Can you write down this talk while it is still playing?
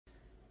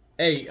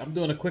Hey, I'm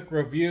doing a quick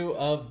review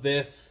of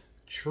this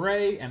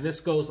tray, and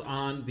this goes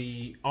on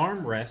the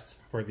armrest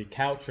for the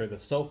couch or the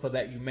sofa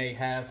that you may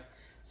have.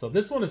 So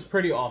this one is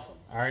pretty awesome,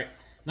 all right?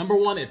 Number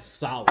one, it's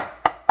solid,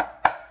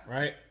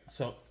 right?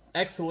 So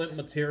excellent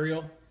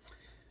material.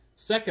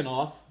 Second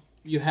off,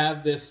 you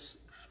have this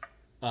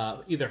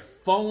either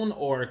phone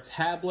or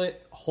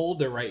tablet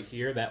holder right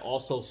here that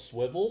also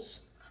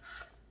swivels.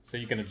 So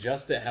you can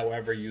adjust it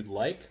however you'd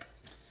like.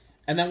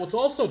 And then what's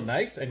also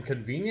nice and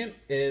convenient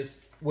is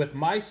with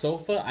my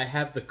sofa, I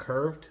have the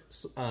curved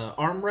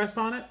armrest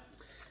on it.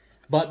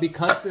 But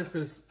because this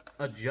is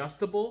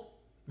adjustable,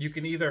 you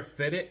can either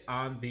fit it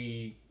on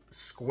the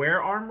square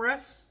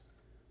armrest,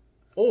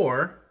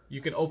 or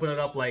you can open it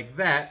up like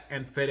that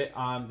and fit it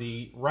on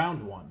the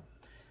round one.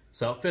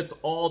 So it fits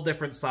all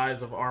different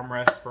sizes of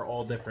armrests for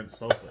all different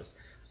sofas.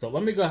 So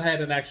let me go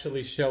ahead and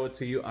actually show it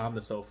to you on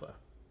the sofa.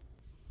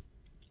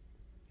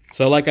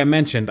 So like I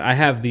mentioned, I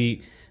have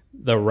the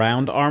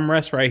round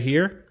armrest right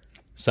here.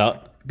 So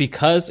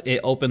because it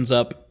opens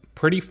up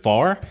pretty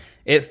far,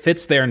 it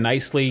fits there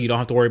nicely. You don't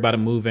have to worry about it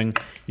moving.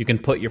 You can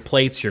put your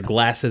plates, your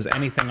glasses,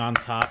 anything on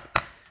top,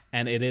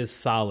 and it is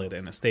solid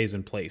and it stays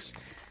in place.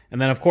 And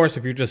then of course,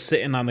 if you're just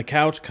sitting on the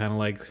couch, kind of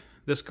like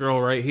this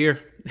girl right here,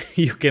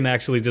 you can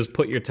actually just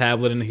put your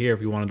tablet in here if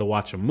you wanted to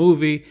watch a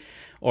movie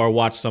or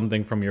watch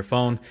something from your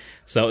phone.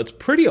 So it's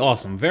pretty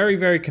awesome. Very,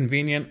 very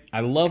convenient. I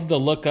love the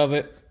look of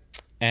it.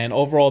 And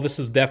overall, this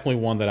is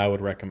definitely one that I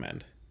would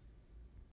recommend.